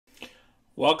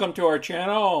Welcome to our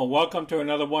channel and welcome to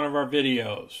another one of our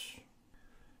videos.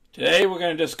 Today we're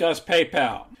going to discuss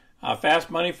PayPal. Fast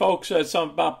Money folks said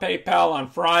something about PayPal on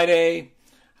Friday.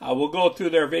 We'll go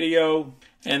through their video,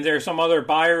 and there's some other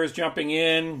buyers jumping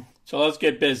in, so let's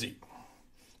get busy.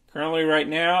 Currently right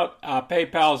now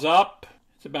PayPal's up.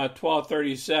 It's about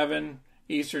 12:37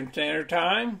 Eastern Standard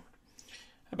Time.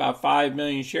 About 5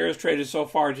 million shares traded so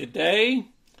far today.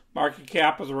 Market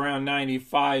cap is around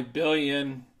 95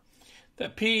 billion. The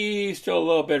PE is still a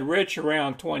little bit rich,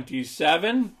 around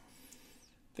 27.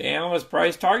 The analyst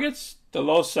price targets, the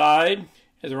low side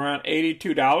is around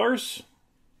 $82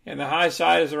 and the high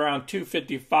side is around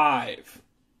 $255,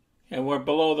 and we're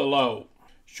below the low.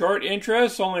 Short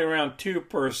interest only around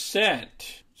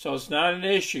 2%, so it's not an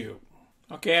issue.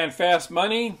 Okay, on Fast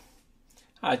Money,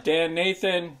 Dan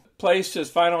Nathan placed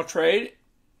his final trade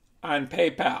on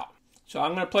PayPal. So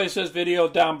I'm going to place this video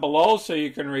down below so you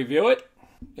can review it.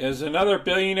 There's another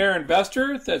billionaire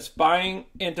investor that's buying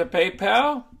into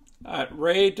PayPal,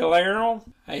 Ray Delarno.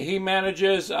 He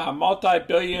manages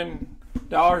multi-billion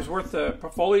dollars worth of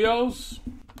portfolios.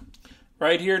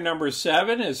 Right here, number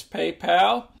 7 is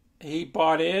PayPal. He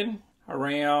bought in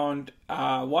around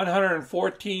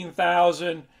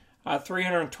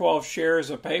 114,312 shares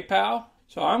of PayPal.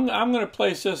 So I'm going to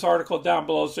place this article down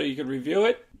below so you can review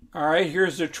it. All right,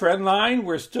 here's the trend line.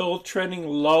 We're still trending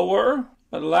lower,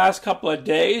 but the last couple of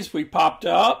days we popped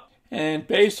up, and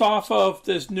based off of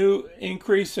this new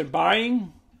increase in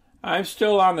buying, I'm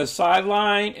still on the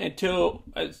sideline until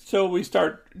we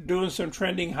start doing some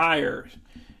trending higher,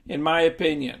 in my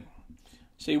opinion.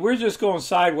 See, we're just going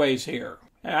sideways here.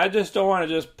 And I just don't want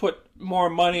to just put more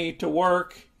money to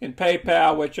work in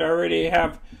PayPal, which I already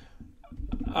have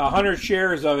 100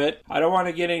 shares of it. I don't want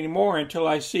to get any more until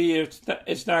I see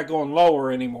it's not going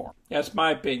lower anymore. That's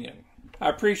my opinion. I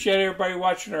appreciate everybody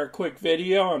watching our quick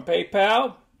video on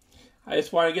PayPal. I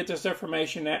just want to get this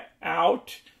information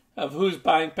out of who's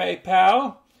buying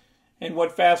PayPal and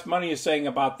what Fast Money is saying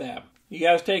about them. You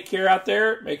guys take care out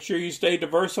there. Make sure you stay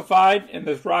diversified in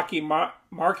this rocky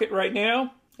market right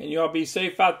now. And you all be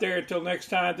safe out there. Until next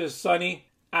time, this is Sunny.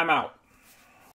 I'm out.